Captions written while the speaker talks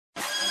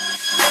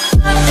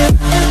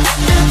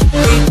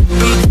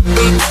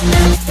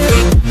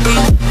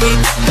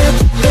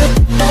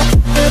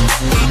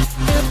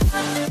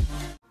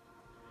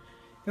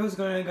Hey, what's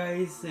going on,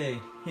 guys? Hey,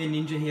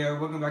 Ninja here.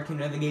 Welcome back to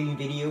another gaming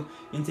video.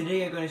 And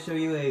today I'm going to show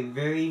you a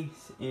very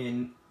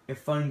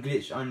fun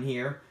glitch on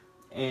here.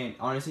 And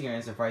honestly,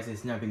 I'm surprised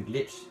it's not been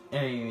glitched.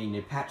 I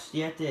mean, patched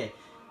yet.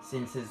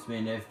 Since it's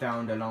been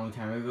found a long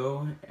time ago.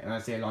 And when I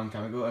say a long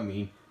time ago, I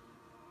mean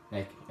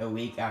like a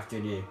week after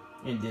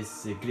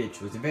this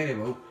glitch was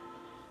available.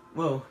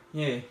 Well,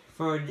 yeah.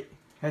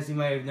 As you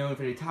might have known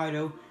for the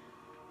title,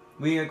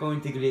 we are going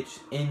to glitch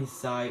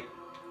inside.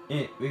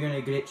 We're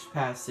gonna glitch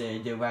past the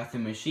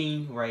WOTM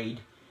machine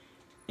raid,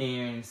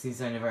 and since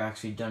I never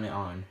actually done it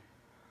on,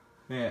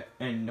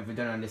 and never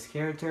done it on this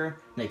character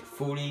like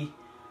fully,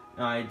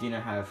 I do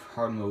not have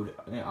hard mode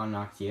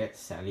unlocked yet,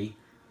 sadly.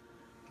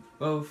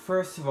 Well,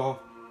 first of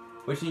all,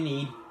 what you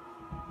need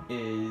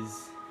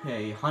is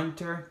a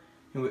hunter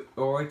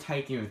or a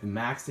titan with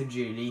max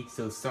agility.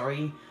 So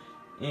sorry,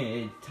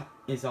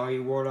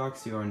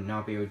 warlocks, you are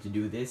not be able to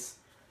do this.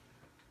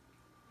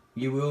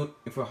 You will,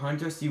 for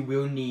hunters, you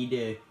will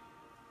need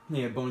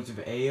bones of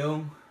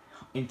AO.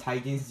 In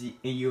titans,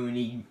 you will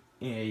need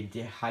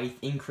the height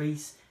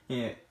increase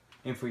and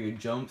for your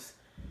jumps,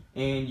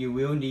 and you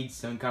will need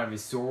some kind of a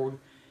sword.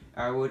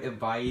 I would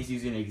advise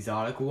using an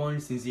exotic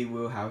one since you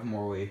will have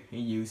more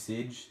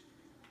usage.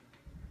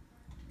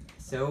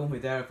 So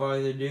without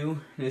further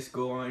ado, let's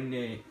go on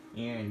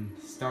and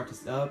start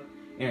this up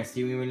and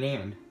see where we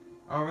land.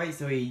 Alright,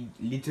 so we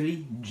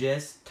literally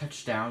just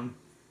touched down.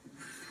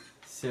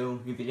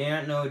 So if you did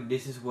not know,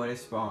 this is what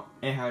it's spawn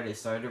and how the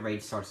start of the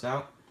raid starts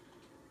out.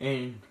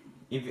 And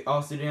if you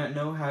also do not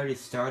know how to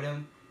start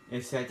them,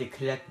 it's had to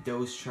collect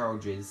those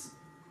charges.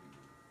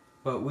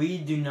 But we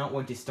do not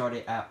want to start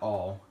it at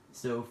all.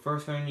 So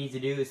first what I need to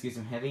do is get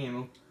some heavy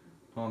ammo.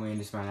 Oh man,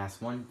 this is my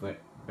last one, but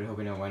I hope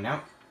I don't run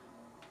out.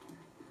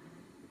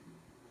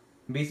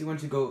 Basically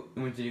what you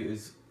want to do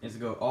is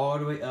go all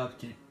the way up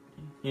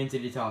into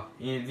the top,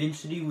 and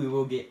eventually we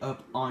will get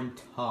up on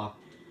top.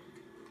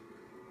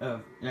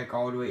 Like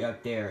all the way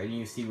up there, and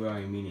you see where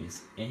I mean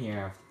is in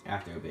here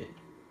after a bit.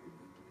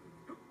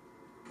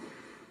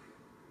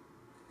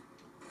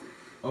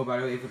 Oh, by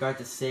the way, I forgot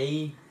to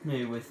say,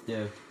 with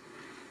the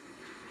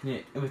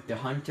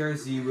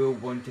hunters, you will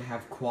want to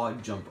have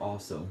quad jump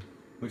also,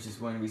 which is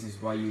one of the reasons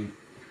why you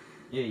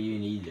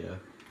need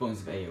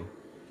bones of AO.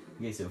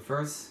 Okay, so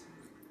first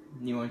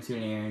you want to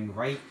land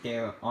right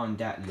there on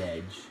that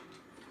ledge,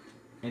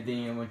 and then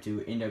you want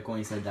to end up going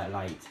inside that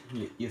light.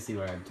 You'll see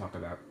what I'm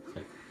talking about.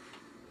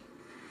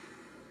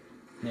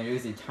 Now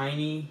there's a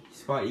tiny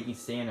spot you can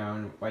stand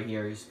on right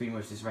here. It's pretty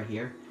much just right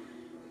here.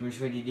 And what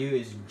you want to do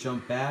is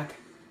jump back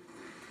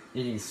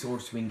and then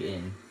sword swing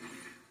in.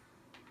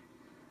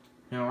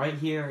 Now right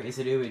here is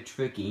a little bit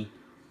tricky.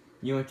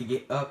 You want to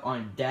get up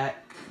on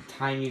that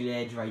tiny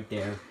ledge right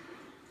there.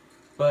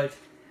 But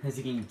as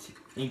you can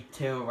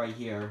tell right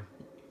here,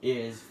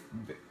 it's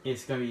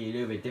going to be a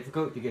little bit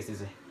difficult because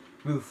there's a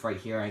roof right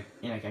here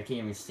and I can't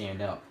even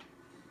stand up.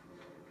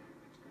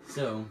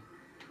 So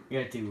you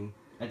have to,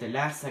 at the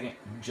last second,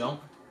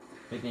 jump,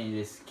 but then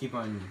you just keep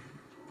on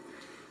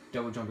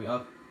double jumping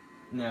up.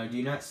 Now,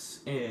 do not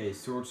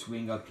sword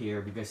swing up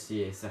here because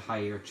it's a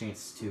higher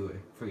chance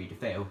for you to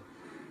fail.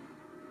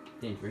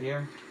 Then for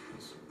here,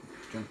 just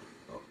jump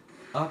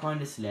up on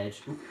this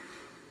ledge. Oop,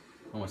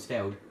 almost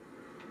failed.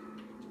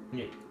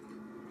 Okay.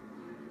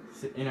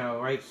 So,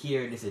 right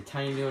here, there's a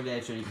tiny little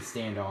ledge that you can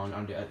stand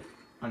on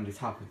the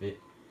top of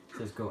it. So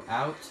let's go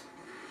out,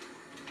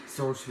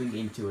 sword swing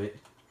into it,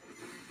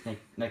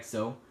 like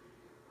so.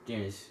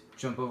 Then just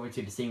jump over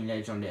to the same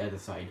ledge on the other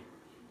side.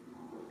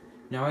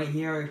 Now right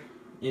here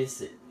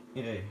is,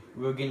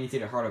 we're getting into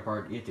the harder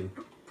part. You have to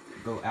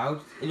go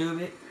out a little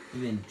bit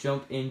and then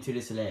jump into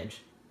this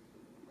ledge.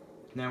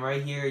 Now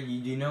right here,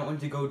 you do not want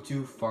to go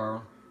too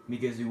far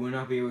because you will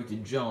not be able to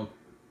jump.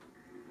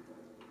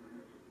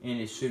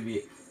 And it should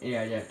be,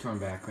 turn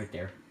back right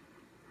there.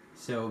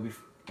 So,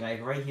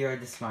 like right here at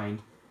this line,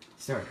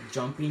 start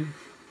jumping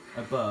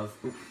above.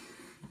 Oop,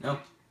 no.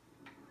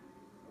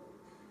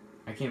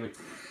 I can't.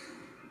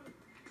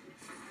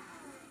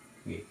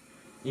 Okay.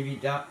 If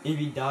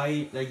you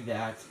die like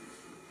that,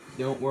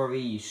 don't worry.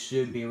 You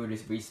should be able to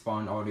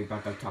respawn all the way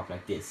back up top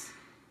like this.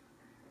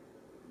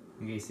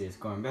 Okay, so it's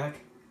going back.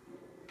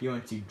 You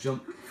want to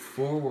jump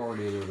forward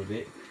a little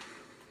bit,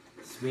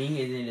 swing,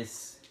 and then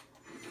just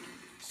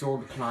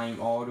sword climb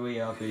all the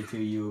way up until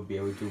you will be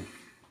able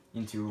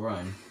to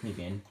run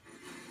again.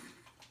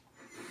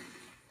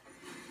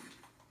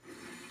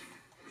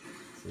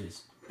 So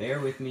just bear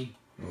with me.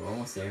 We're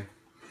almost there.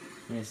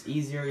 And it's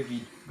easier if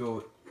you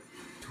go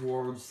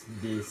towards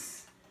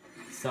this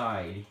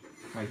side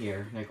right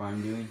here, like what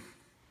I'm doing.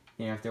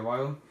 Then after a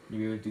while, you'll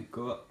be able to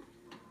go up.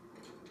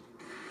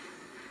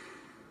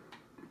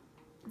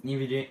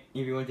 If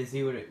you want to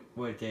see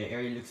what the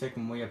area looks like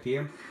from way up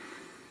here,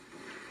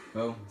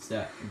 well, it's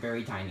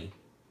very tiny.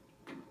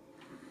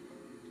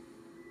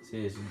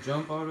 So just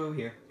jump all over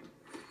here.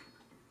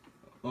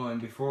 Oh,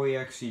 and before we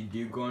actually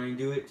go and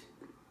do it,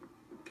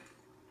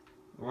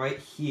 right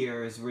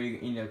here is where you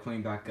end up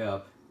coming back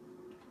up.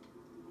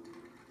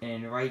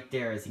 And right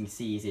there, as you can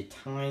see, is a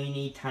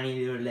tiny,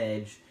 tiny little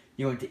ledge.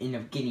 you want to end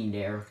up getting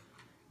there.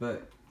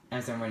 But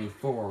as I'm running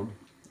forward,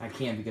 I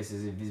can't because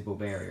there's a visible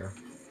barrier.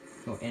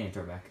 Oh, and a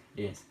throwback.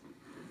 It is.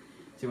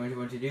 So what you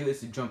want to do is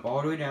to jump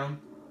all the way down.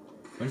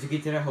 Once you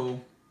get to that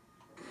hole,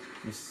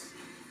 just...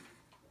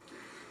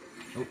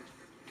 Oh.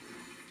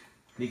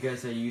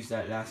 Because I used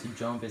that last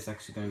jump, it's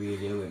actually going to be a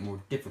little bit more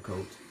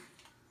difficult.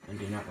 I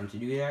do not want to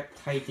do that.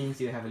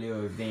 Titans, you have a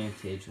little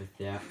advantage with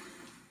that.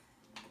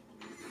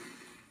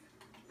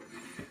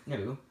 There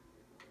we go.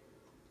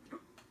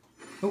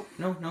 Oh,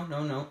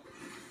 no.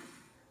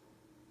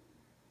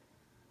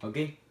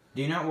 Okay,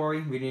 do not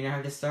worry, we do not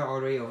have to start all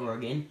the way over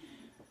again.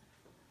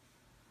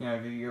 Now,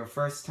 if your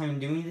first time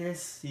doing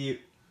this,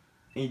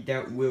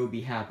 that will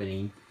be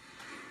happening.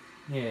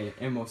 Yeah,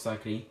 and most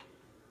likely.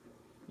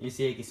 You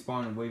see it can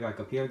spawn way back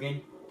up here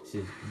again. It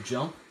says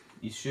jump.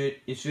 It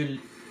should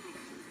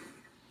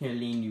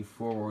lean you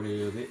forward a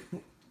little bit.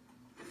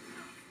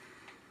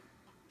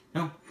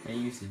 No, I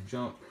used to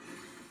jump.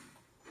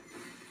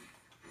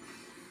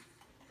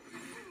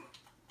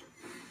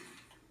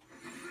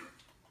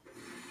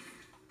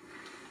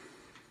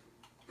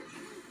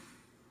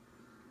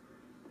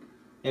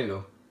 There we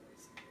go.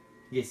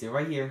 Okay, so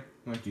right here,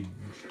 I'm going to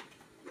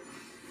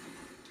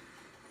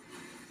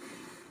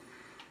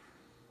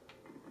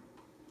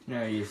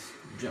now you just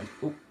jump.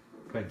 Oh,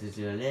 got to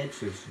the ledge,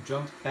 so just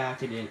jump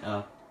back and then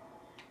up.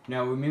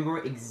 Now remember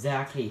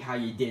exactly how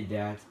you did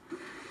that,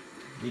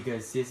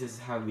 because this is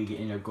how we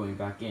end up going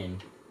back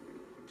in.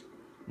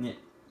 So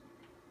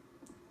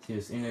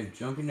just end up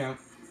jumping out,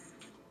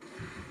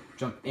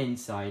 jump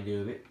inside a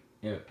little bit.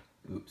 Yeah,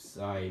 oops,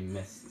 I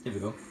messed. There we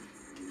go.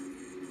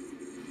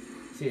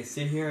 So you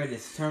sit here,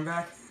 just turn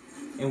back,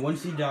 and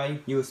once you die,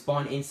 you will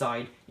spawn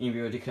inside and you'll be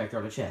able to collect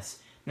all the chests.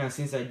 Now,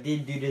 since I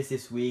did do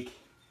this week,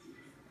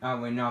 I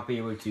will not be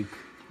able to.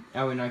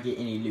 I will not get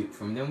any loot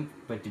from them,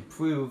 but to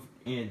prove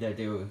that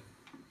they will.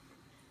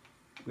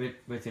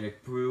 But to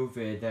prove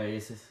that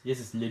this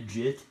is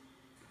legit,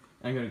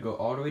 I'm gonna go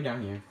all the way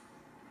down here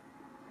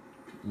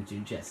into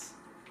the chest.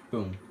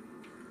 Boom.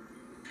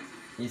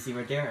 You see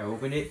right there? I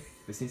opened it,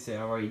 but since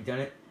I've already done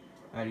it,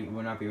 I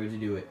will not be able to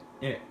do it.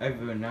 Yeah, I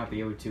will not be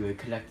able to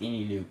collect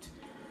any loot.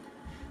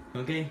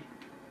 Okay?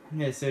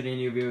 Yeah, so then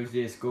you'll be able to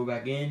just go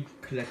back in,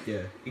 collect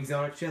the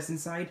exotic chest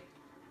inside.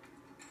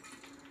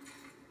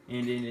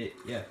 And then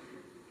yeah.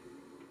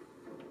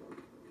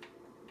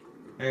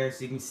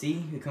 As you can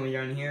see, we're coming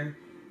down here,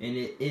 and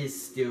it is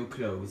still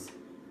closed.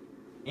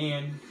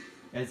 And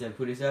as I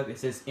put this up, it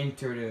says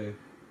enter the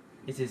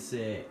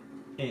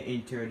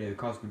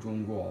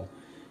Cosmodrome wall.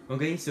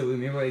 Okay, so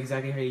remember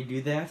exactly how you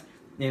do that,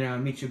 and I'll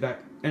meet you back.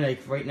 And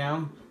like right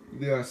now,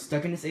 we are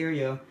stuck in this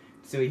area,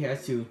 so he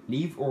has to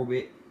leave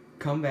orbit,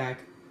 come back,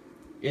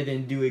 and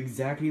then do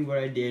exactly what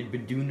I did,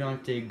 but do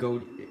not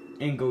go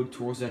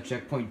towards that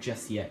checkpoint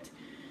just yet.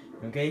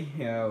 Okay,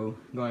 I'm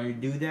going to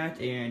do that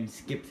and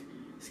skip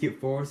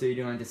forward so you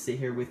don't have to sit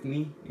here with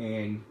me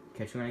and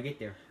catch me when I get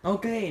there.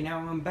 Okay, now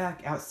I'm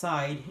back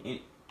outside,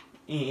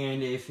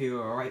 and if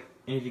you're alright,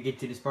 and if you get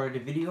to this part of the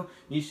video,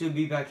 you should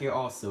be back here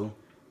also.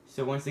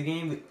 So once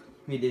again,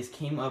 we just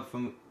came up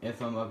from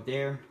up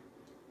there.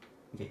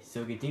 Okay,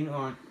 so continue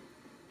on.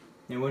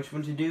 Now what you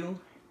want to do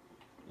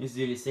is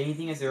do the same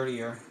thing as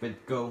earlier,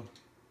 but go.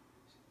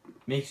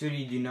 Make sure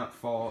you do not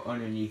fall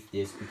underneath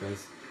this,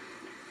 because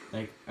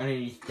like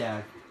underneath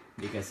that,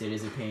 because it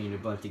is a pain in the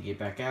butt to get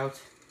back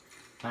out.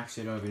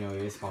 Actually, I don't even know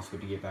if it's possible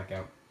to get back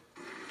out.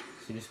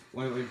 So just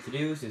what we have to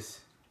do is just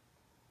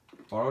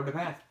follow the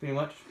path, pretty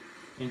much,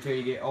 until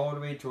you get all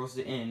the way towards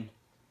the end.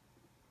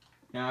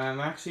 Now I'm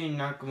actually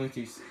not going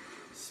to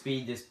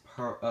speed this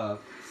part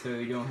up, so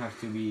you don't have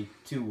to be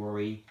too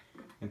worried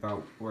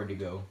about where to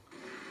go.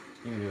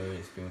 Even though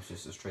it's pretty much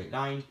just a straight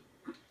line.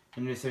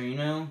 And just so you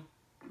know,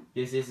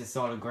 this is a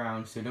solid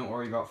ground, so don't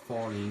worry about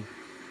falling,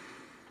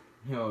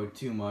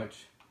 too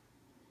much.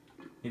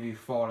 If you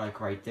fall like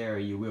right there,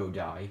 you will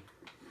die.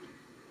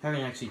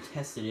 Haven't actually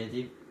tested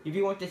it. If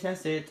you want to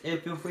test it,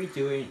 feel free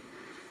to,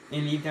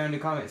 and leave down in the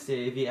comments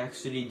if you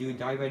actually do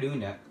die by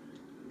doing that.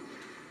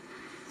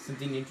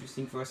 Something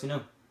interesting for us to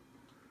know.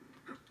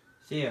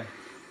 So yeah,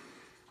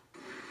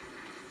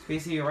 so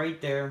basically right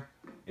there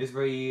is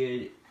where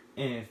you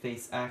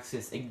face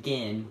access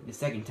again the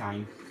second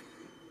time.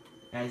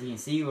 As you can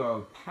see,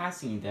 we're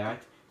passing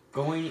that,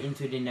 going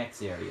into the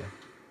next area.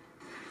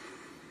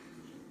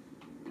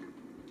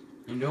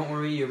 And don't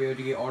worry, you'll be able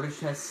to get all the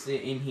chests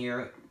in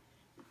here.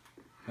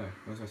 Oh,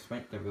 where's our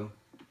sprint? There we go.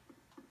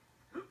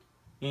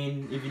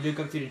 And if you look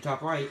up to the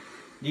top right,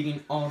 you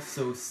can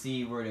also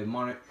see where the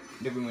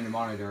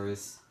monitor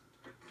is.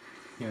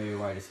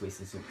 Why this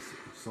wasting some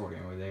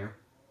sorting over there.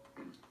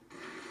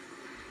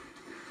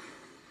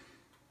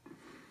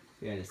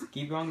 So yeah, just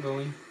keep on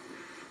going.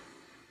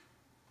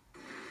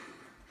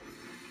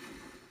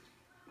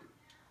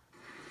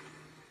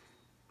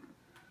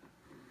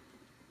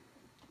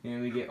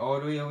 And we get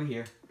all the way over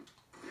here.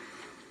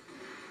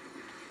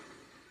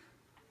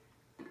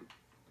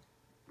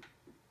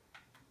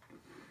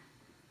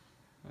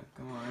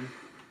 Come on.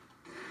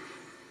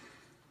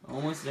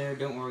 Almost there,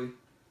 don't worry.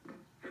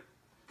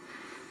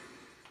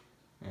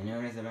 I know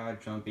has a lot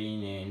of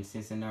jumping, and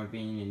since I'm not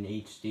being in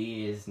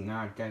HD, it's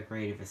not that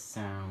great of a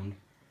sound.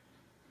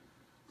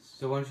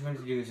 So what I'm going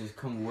to do is just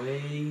come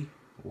way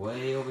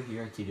over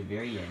here to the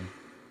very end.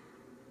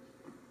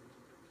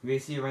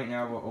 Basically right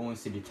now we're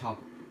almost to the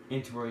top,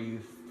 into where you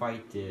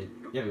fight the,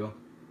 there we go.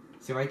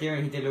 So right there,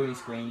 hit the loading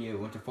screen, you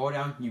want to fall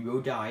down, you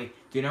will die.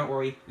 Do not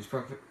worry, it's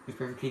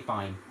perfectly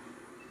fine.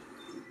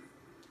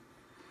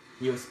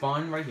 You'll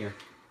spawn right here.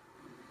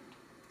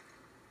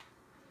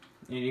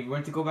 And if you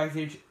want to go back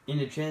to in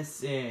the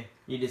chest,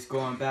 you just go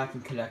on back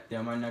and collect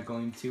them. I'm not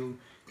going to,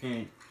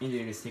 in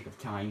the sake of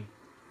time.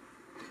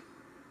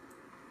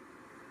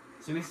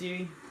 So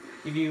basically,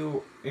 if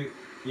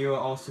you'll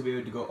also be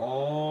able to go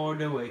all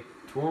the way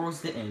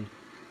towards the end,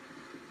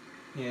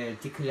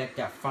 to collect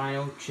that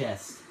final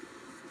chest.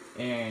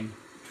 And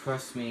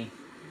trust me,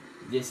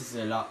 this is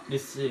a lot.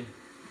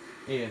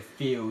 It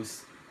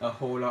feels a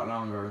whole lot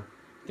longer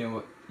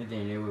than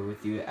it would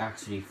with you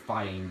actually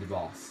fighting the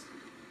boss,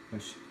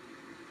 which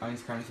I'm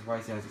just kind of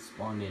surprised it hasn't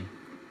spawned in.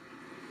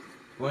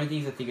 One of the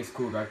things I think is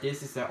cool about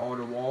this is that all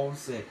the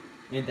walls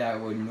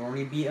that would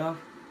normally be up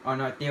are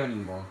not there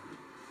anymore.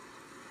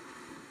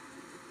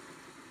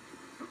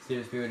 So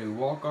just be able to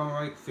walk on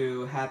right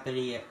through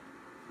happily,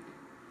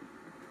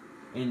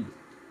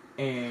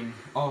 and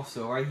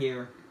also right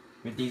here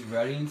with these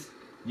railings,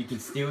 you can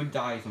still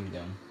die from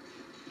them.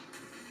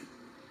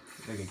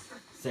 Okay,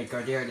 it's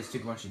right there, I just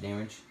took a bunch of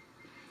damage.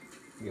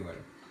 Okay,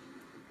 whatever.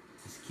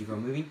 Just keep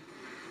on moving.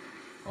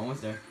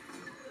 Almost there.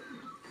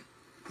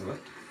 What?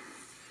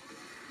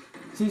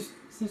 Since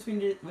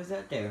when was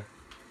that there?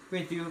 I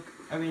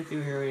went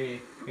through here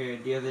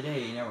the other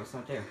day and now it's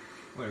not there.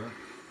 Whatever.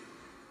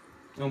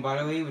 Oh, by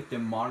the way, with the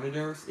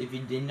monitors, if you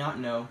did not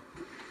know,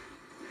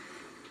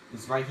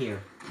 it's right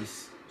here.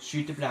 Just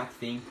shoot the black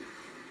thing.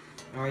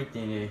 Alright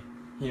then,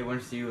 yeah,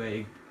 once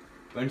you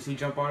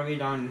jump all the way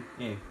down,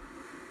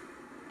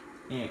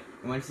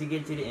 once you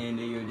get to the end,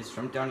 you just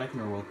jump down like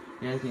normal.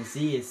 And as you can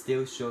see, it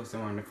still shows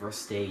them on the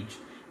first stage.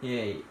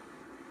 Yeah,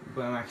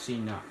 but I'm actually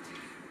not.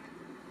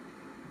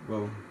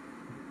 Well,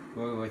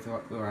 with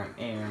where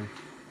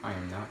I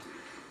am not.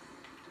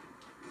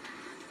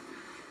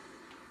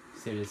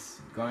 So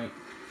just going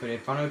for the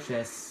final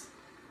chest,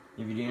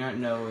 if you do not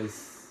know,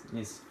 is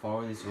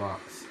follow these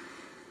rocks.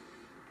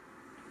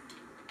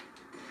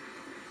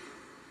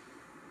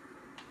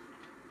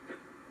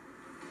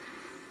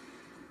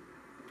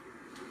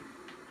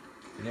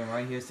 And then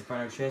right here's the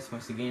final chest.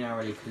 Once again, I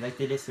already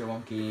collected it, so I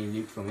won't get any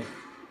loot from it.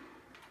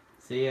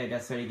 So yeah,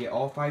 that's how you get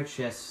all 5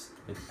 chests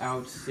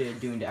without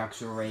doing the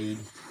actual raid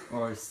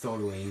or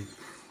soloing,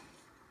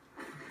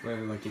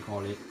 whatever you want to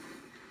call it.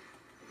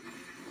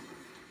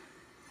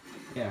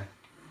 Yeah.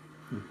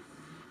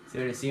 So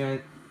to see you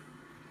on,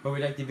 hope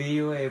you liked the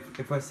video. If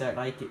you press that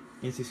like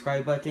and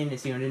subscribe button, and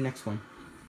see you on the next one.